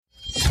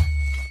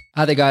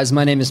Hi there, guys.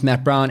 My name is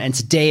Matt Brown, and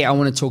today I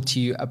want to talk to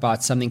you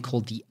about something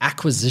called the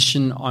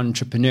acquisition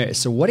entrepreneur.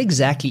 So what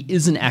exactly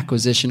is an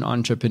acquisition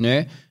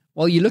entrepreneur?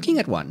 Well, you're looking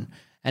at one.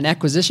 An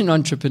acquisition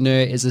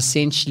entrepreneur is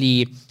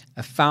essentially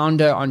a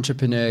founder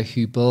entrepreneur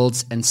who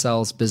builds and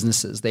sells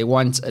businesses. They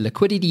want a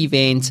liquidity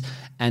event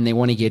and they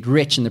want to get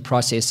rich in the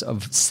process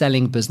of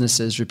selling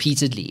businesses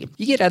repeatedly.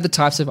 You get other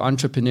types of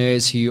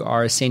entrepreneurs who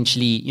are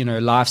essentially,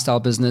 lifestyle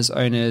business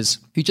owners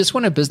who just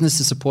want a business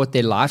to support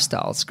their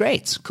lifestyle. It's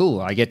great.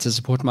 Cool. I get to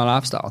support my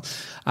lifestyle.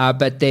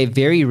 But they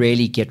very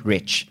rarely get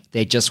rich.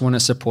 They just want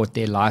to support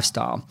their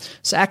lifestyle.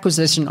 So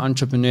acquisition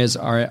entrepreneurs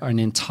are an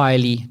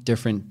entirely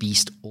different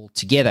beast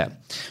altogether.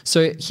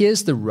 So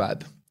here's the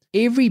rub.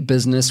 Every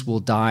business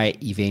will die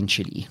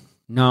eventually.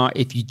 Now,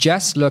 if you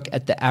just look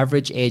at the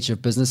average age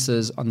of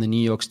businesses on the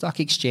New York Stock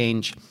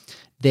Exchange,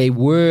 they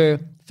were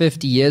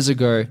 50 years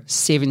ago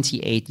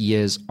 78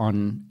 years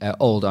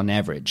old on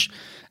average.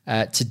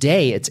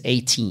 Today, it's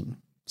 18.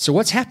 So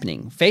what's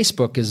happening?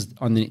 Facebook is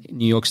on the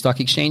New York Stock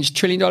Exchange, $1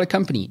 trillion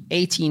company,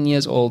 18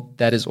 years old,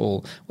 that is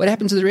all. What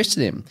happened to the rest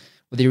of them?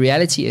 Well, the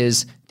reality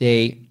is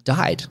they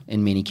died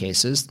in many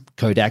cases,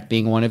 Kodak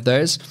being one of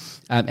those.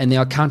 And there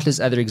are countless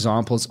other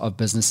examples of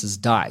businesses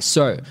die.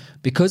 So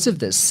because of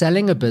this,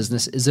 selling a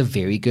business is a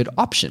very good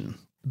option.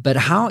 But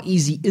how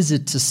easy is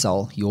it to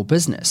sell your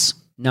business?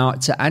 Now,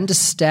 to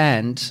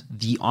understand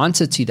the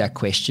answer to that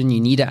question, you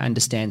need to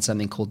understand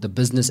something called the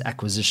business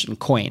acquisition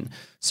coin.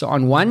 So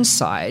on one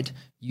side,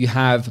 you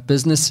have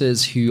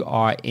businesses who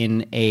are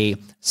in a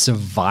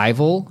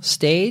survival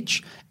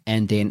stage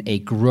and then a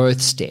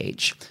growth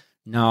stage.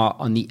 Now,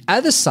 on the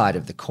other side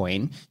of the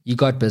coin, you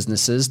got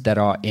businesses that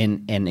are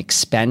in an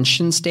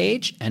expansion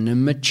stage and a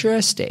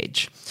mature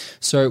stage.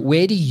 So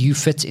where do you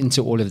fit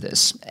into all of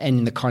this and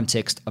in the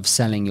context of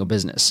selling your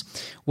business?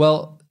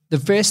 Well, the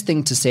first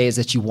thing to say is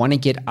that you want to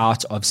get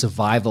out of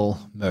survival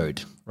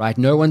mode, right?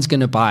 No one's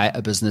going to buy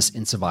a business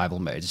in survival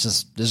mode.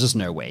 There's just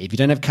no way. If you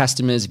don't have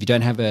customers, if you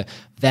don't have a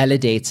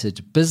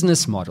validated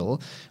business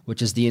model,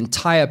 which is the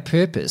entire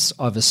purpose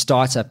of a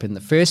startup in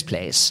the first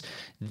place,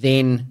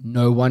 then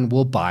no one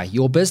will buy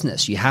your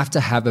business. You have to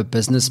have a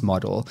business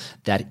model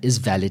that is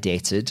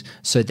validated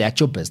so that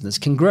your business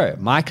can grow.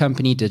 My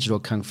company, Digital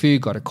Kung Fu,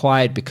 got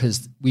acquired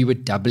because we were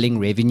doubling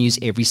revenues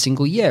every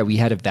single year. We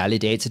had a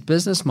validated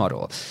business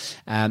model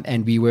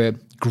and we were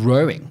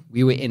growing.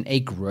 We were in a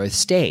growth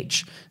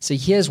stage. So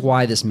here's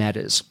why this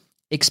matters.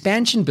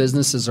 Expansion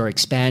businesses are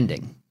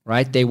expanding,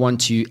 right? They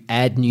want to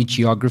add new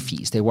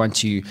geographies. They want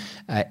to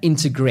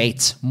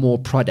integrate more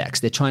products.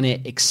 They're trying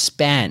to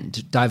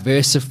expand,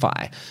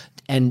 diversify.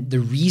 And the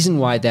reason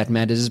why that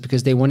matters is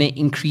because they want to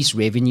increase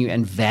revenue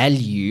and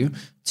value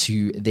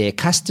to their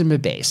customer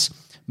base.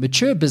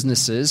 Mature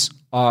businesses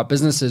are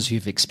businesses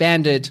who've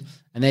expanded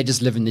and they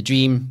just live in the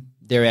dream.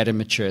 They're at a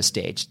mature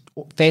stage.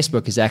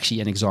 Facebook is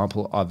actually an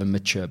example of a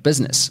mature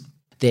business.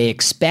 They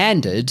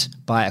expanded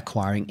by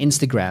acquiring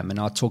Instagram, and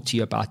I'll talk to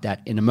you about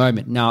that in a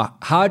moment. Now,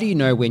 how do you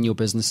know when your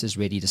business is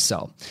ready to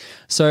sell?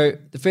 So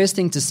the first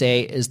thing to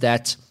say is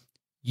that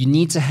you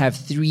need to have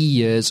 3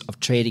 years of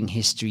trading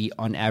history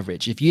on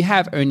average. If you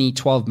have only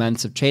 12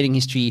 months of trading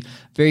history,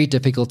 very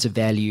difficult to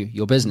value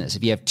your business.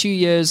 If you have 2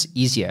 years,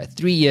 easier.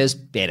 3 years,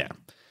 better.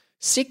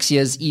 6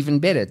 years, even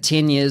better.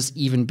 10 years,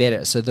 even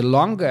better. So the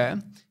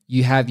longer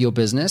you have your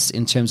business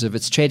in terms of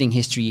its trading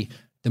history,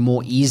 the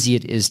more easy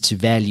it is to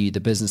value the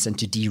business and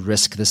to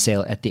de-risk the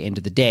sale at the end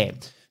of the day.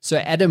 So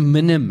at a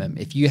minimum,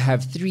 if you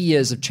have 3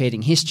 years of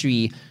trading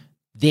history,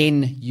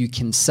 then you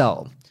can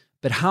sell.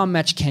 But how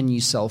much can you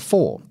sell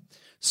for?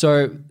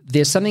 So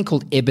there's something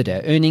called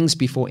EBITDA, earnings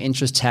before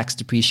interest, tax,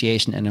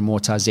 depreciation, and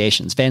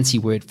amortization. It's a fancy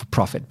word for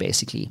profit,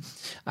 basically.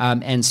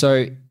 And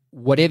so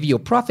whatever your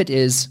profit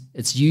is,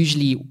 it's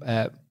usually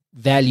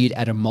valued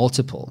at a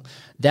multiple.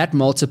 That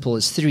multiple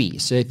is 3.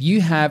 So if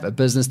you have a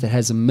business that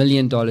has $1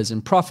 million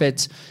in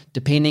profit,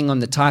 depending on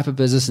the type of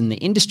business and the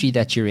industry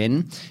that you're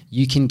in,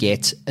 you can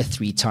get a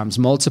 3 times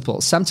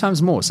multiple,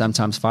 sometimes more,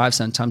 sometimes 5,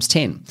 sometimes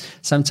 10,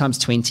 sometimes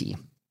 20.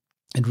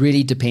 It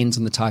really depends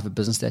on the type of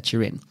business that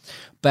you're in.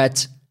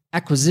 But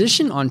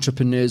acquisition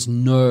entrepreneurs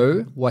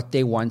know what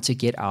they want to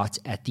get out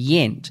at the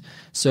end.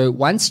 So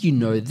once you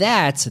know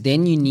that,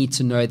 then you need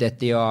to know that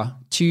there are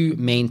 2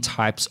 main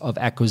types of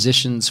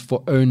acquisitions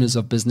for owners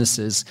of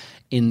businesses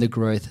in the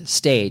growth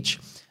stage.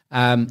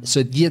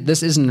 So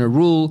this isn't a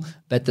rule,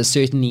 but this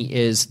certainly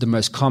is the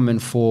most common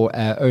for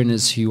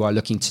owners who are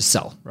looking to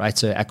sell, right?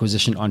 So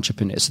acquisition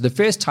entrepreneurs. So the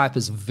first type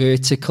is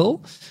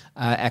vertical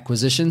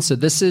acquisition. So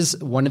this is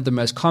one of the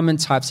most common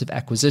types of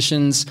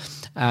acquisitions.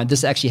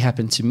 This actually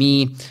happened to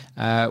me.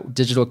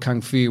 Digital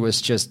Kung Fu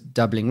was just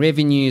doubling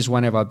revenues.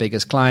 One of our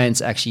biggest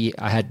clients, actually,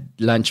 I had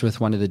lunch with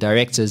one of the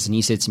directors and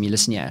he said to me,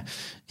 listen, yeah,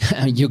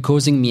 you're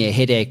causing me a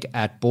headache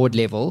at board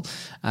level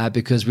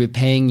because we're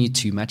paying you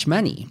too much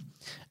money.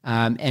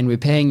 And we're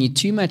paying you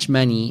too much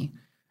money.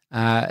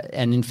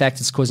 And in fact,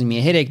 it's causing me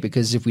a headache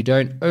because if we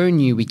don't own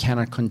you, we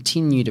cannot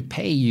continue to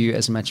pay you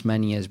as much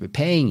money as we're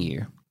paying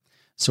you.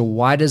 So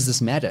why does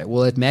this matter?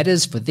 Well, it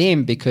matters for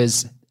them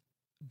because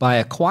by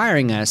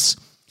acquiring us,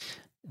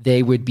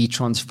 they would be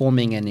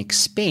transforming an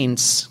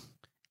expense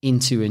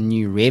into a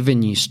new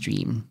revenue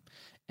stream.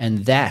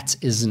 And that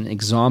is an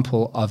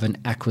example of an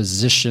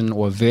acquisition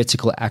or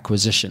vertical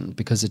acquisition,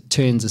 because it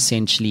turns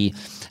essentially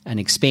an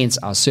expense,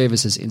 our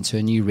services, into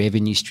a new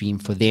revenue stream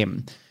for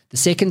them. The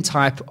second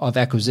type of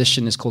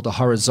acquisition is called a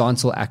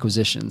horizontal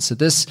acquisition. So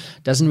this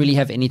doesn't really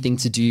have anything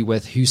to do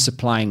with who's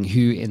supplying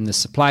who in the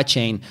supply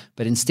chain,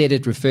 but instead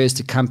it refers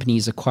to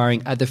companies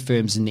acquiring other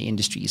firms in the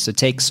industry. So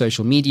take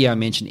social media. I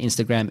mentioned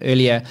Instagram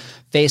earlier.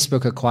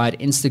 Facebook acquired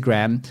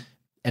Instagram,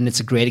 and it's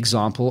a great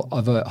example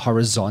of a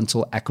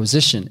horizontal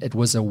acquisition. It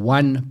was a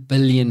 $1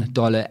 billion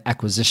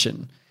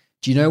acquisition.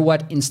 Do you know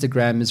what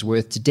Instagram is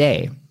worth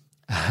today?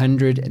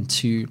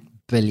 $102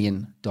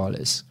 billion.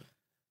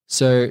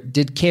 So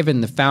did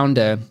Kevin, the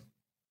founder,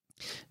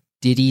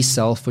 did he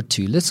sell for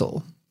too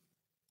little?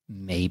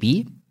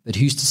 Maybe, but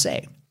who's to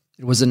say?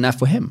 It was enough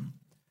for him.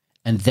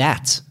 And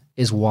that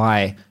is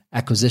why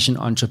acquisition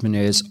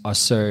entrepreneurs are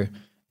so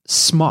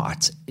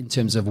smart in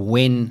terms of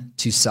when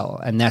to sell.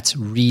 And that's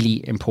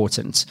really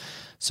important.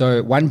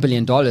 So $1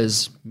 billion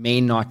may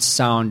not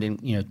sound,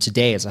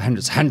 today as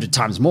 100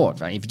 times more.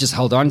 Right? If you just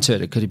held on to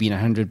it, it could have been a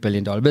 $100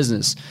 billion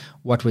business.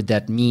 What would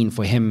that mean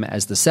for him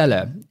as the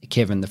seller,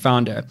 Kevin, the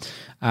founder?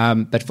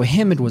 But for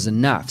him, it was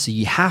enough. So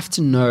you have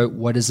to know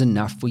what is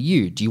enough for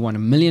you. Do you want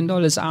 $1 million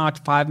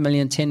out, 5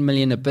 million, 10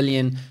 million, $1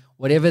 billion?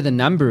 Whatever the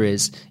number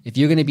is, if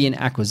you're going to be an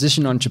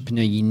acquisition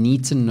entrepreneur, you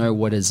need to know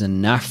what is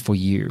enough for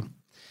you.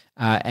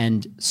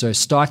 And so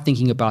start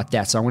thinking about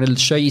that. So I want to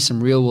show you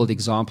some real world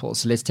examples.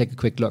 So let's take a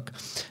quick look.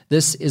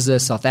 This is a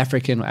South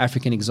African or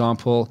African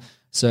example.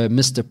 So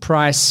Mr.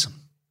 Price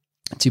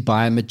to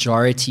buy a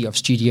majority of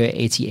Studio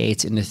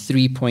 88 in a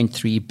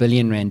 3.3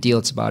 billion rand deal.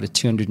 It's about a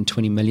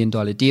 $220 million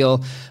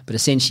deal, but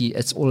essentially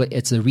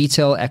it's a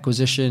retail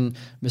acquisition.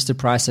 Mr.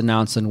 Price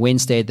announced on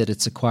Wednesday that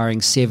it's acquiring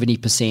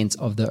 70%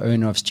 of the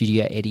owner of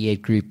Studio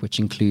 88 Group, which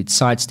includes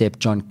Sidestep,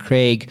 John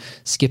Craig,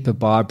 Skipper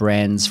Bar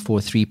brands for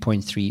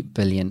 $3.3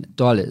 billion,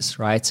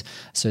 right?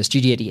 So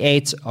Studio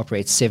 88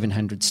 operates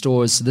 700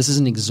 stores. So this is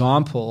an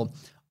example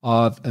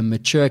of a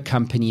mature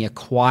company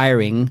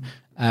acquiring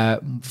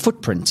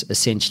footprint,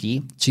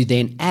 essentially, to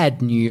then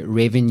add new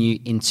revenue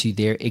into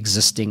their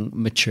existing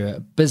mature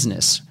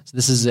business. So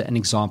this is an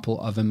example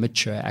of a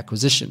mature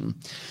acquisition.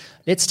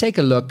 Let's take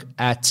a look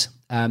at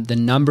the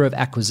number of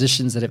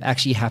acquisitions that have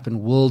actually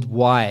happened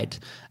worldwide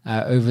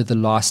over the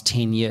last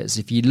 10 years.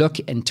 If you look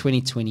in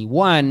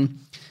 2021,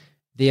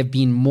 there have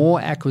been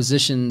more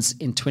acquisitions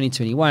in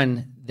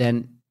 2021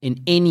 than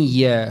in any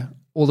year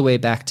all the way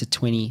back to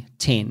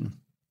 2010.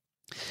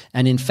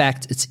 And in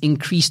fact, it's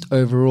increased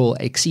overall,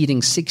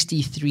 exceeding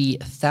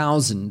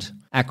 63,000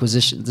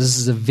 acquisitions. This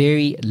is a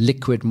very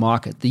liquid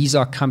market. These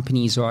are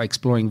companies who are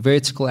exploring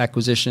vertical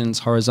acquisitions,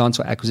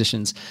 horizontal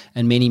acquisitions,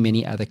 and many,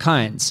 many other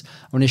kinds.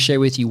 I want to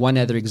share with you one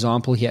other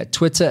example here.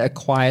 Twitter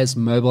acquires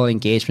mobile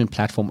engagement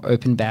platform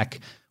OpenBack.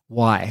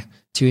 Why?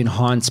 To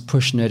enhance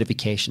push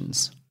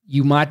notifications.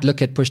 You might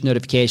look at push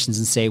notifications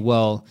and say,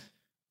 well,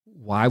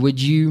 why would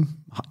you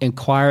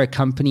acquire a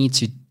company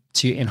to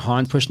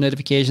enhance push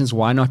notifications?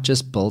 Why not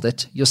just build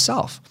it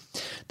yourself?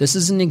 This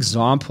is an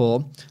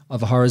example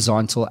of a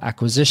horizontal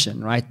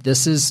acquisition, right?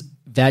 This is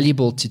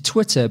valuable to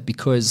Twitter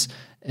because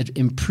it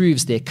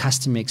improves their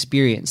customer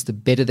experience. The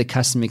better the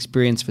customer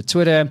experience for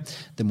Twitter,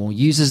 the more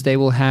users they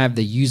will have.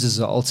 The users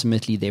are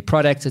ultimately their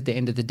product at the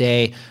end of the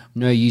day.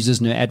 No users,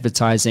 no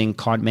advertising,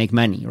 can't make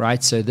money,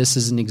 right? So this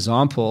is an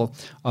example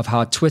of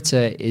how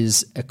Twitter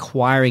is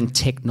acquiring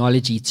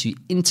technology to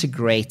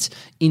integrate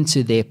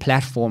into their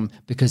platform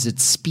because it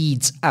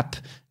speeds up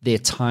their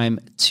time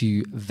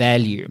to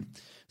value.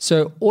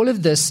 So all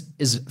of this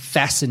is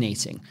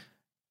fascinating.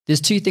 There's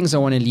two things I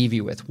want to leave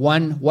you with.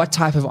 One, what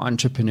type of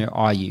entrepreneur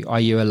are you? Are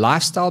you a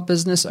lifestyle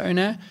business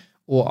owner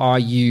or are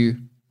you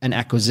an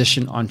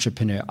acquisition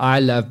entrepreneur?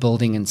 I love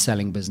building and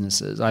selling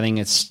businesses. I think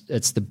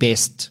it's the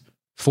best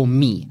for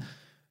me.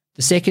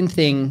 The second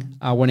thing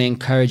I want to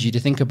encourage you to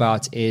think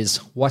about is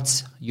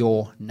what's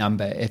your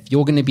number? If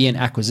you're going to be an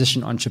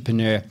acquisition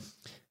entrepreneur,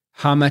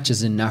 how much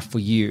is enough for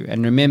you?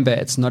 And remember,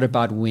 it's not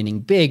about winning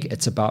big,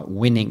 it's about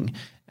winning.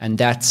 And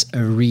that's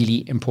a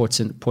really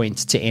important point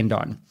to end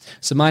on.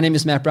 So my name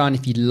is Matt Brown.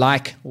 If you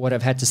like what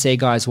I've had to say,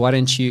 guys, why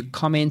don't you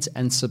comment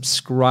and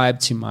subscribe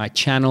to my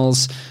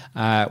channels?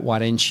 Why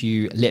don't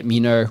you let me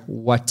know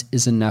what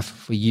is enough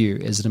for you?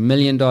 Is it $1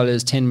 million,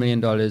 $10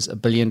 million,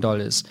 $1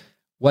 billion?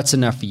 What's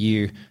enough for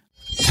you?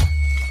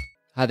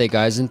 Hi there,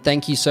 guys, and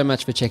thank you so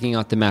much for checking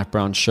out The Matt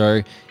Brown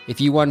Show. If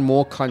you want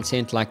more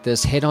content like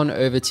this, head on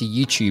over to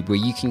YouTube where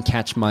you can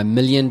catch my $1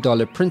 Million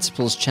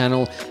Principles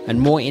channel and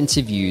more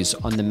interviews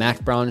on The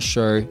Matt Brown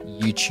Show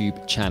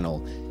YouTube channel.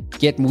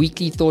 Get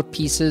weekly thought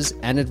pieces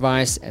and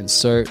advice and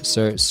so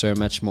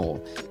much more.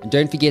 And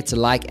don't forget to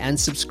like and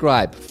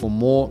subscribe for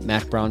more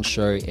Matt Brown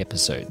Show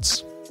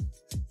episodes.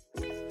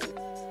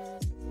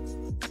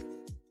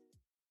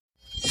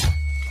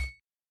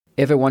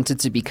 Ever wanted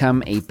to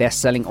become a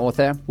best-selling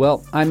author?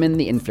 Well, I'm in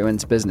the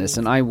influence business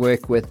and I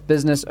work with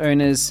business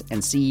owners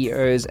and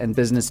CEOs and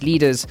business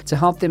leaders to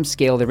help them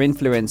scale their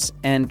influence.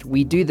 And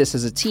we do this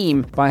as a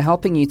team by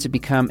helping you to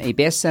become a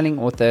best-selling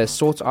author,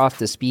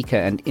 sought-after speaker,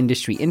 and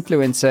industry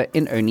influencer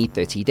in only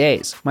 30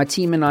 days. My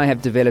team and I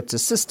have developed a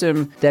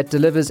system that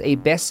delivers a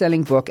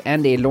best-selling book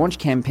and a launch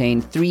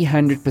campaign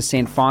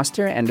 300%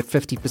 faster and at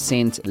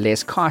 50%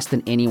 less cost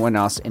than anyone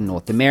else in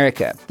North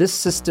America. This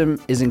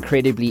system is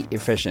incredibly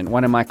efficient.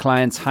 One of my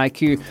clients,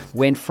 Haiku,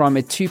 went from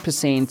a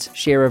 2%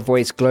 share of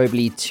voice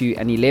globally to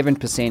an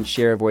 11%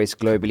 share of voice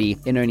globally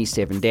in only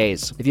 7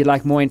 days. If you'd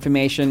like more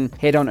information,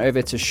 head on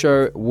over to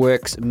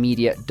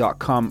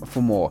showworksmedia.com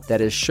for more. That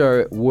is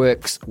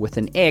showworks with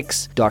an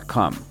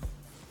X.com.